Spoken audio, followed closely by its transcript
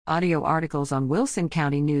Audio articles on Wilson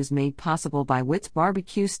County News made possible by Witt's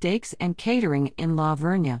Barbecue Steaks and Catering in La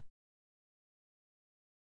Vernia.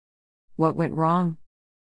 What went wrong?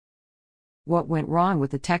 What went wrong with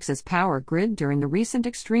the Texas power grid during the recent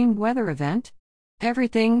extreme weather event?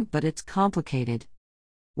 Everything, but it's complicated.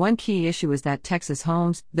 One key issue is that Texas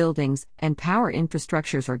homes, buildings, and power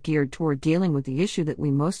infrastructures are geared toward dealing with the issue that we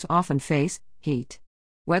most often face: heat.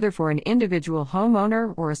 Whether for an individual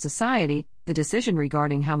homeowner or a society, the decision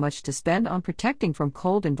regarding how much to spend on protecting from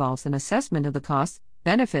cold involves an assessment of the costs,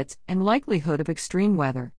 benefits, and likelihood of extreme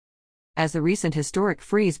weather. As the recent historic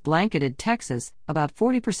freeze blanketed Texas, about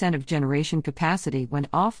 40% of generation capacity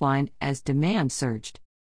went offline as demand surged.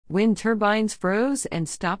 Wind turbines froze and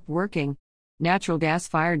stopped working. Natural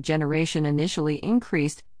gas-fired generation initially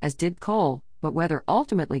increased, as did coal, but weather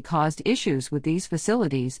ultimately caused issues with these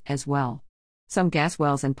facilities as well. Some gas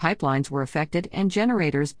wells and pipelines were affected, and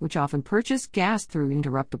generators, which often purchase gas through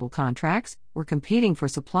interruptible contracts, were competing for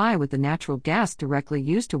supply with the natural gas directly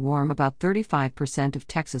used to warm about 35% of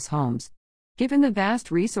Texas homes. Given the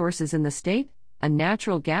vast resources in the state, a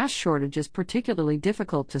natural gas shortage is particularly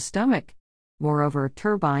difficult to stomach. Moreover,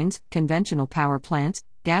 turbines, conventional power plants,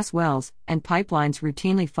 gas wells, and pipelines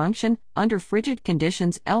routinely function under frigid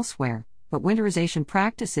conditions elsewhere, but winterization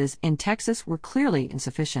practices in Texas were clearly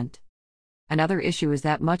insufficient. Another issue is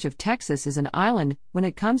that much of Texas is an island when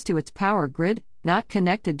it comes to its power grid, not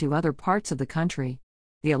connected to other parts of the country.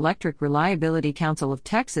 The Electric Reliability Council of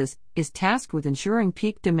Texas is tasked with ensuring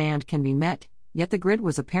peak demand can be met, yet the grid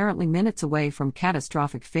was apparently minutes away from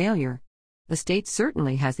catastrophic failure. The state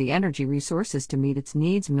certainly has the energy resources to meet its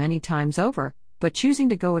needs many times over, but choosing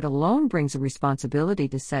to go it alone brings a responsibility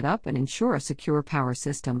to set up and ensure a secure power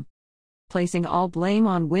system. Placing all blame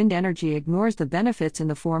on wind energy ignores the benefits in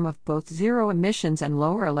the form of both zero emissions and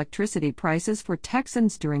lower electricity prices for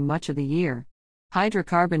Texans during much of the year.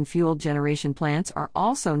 Hydrocarbon-fueled generation plants are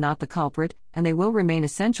also not the culprit, and they will remain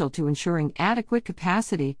essential to ensuring adequate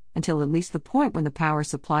capacity until at least the point when the power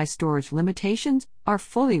supply storage limitations are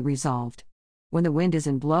fully resolved. When the wind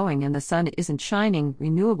isn't blowing and the sun isn't shining,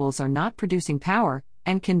 renewables are not producing power,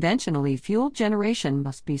 and conventionally fueled generation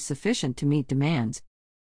must be sufficient to meet demands.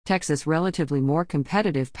 Texas' relatively more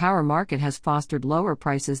competitive power market has fostered lower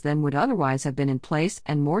prices than would otherwise have been in place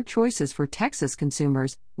and more choices for Texas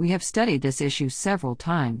consumers. We have studied this issue several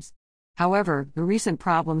times. However, the recent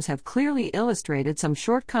problems have clearly illustrated some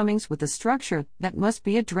shortcomings with the structure that must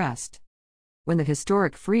be addressed. When the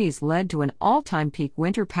historic freeze led to an all-time peak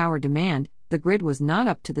winter power demand, the grid was not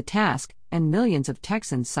up to the task, and millions of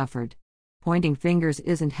Texans suffered. Pointing fingers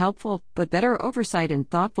isn't helpful, but better oversight and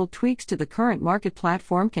thoughtful tweaks to the current market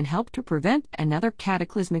platform can help to prevent another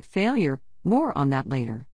cataclysmic failure. More on that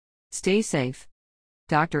later. Stay safe.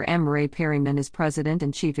 Dr. M. Ray Perryman is President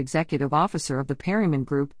and Chief Executive Officer of the Perryman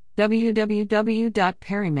Group,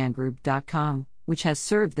 www.perrymangroup.com, which has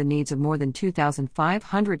served the needs of more than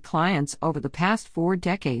 2,500 clients over the past 4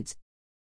 decades.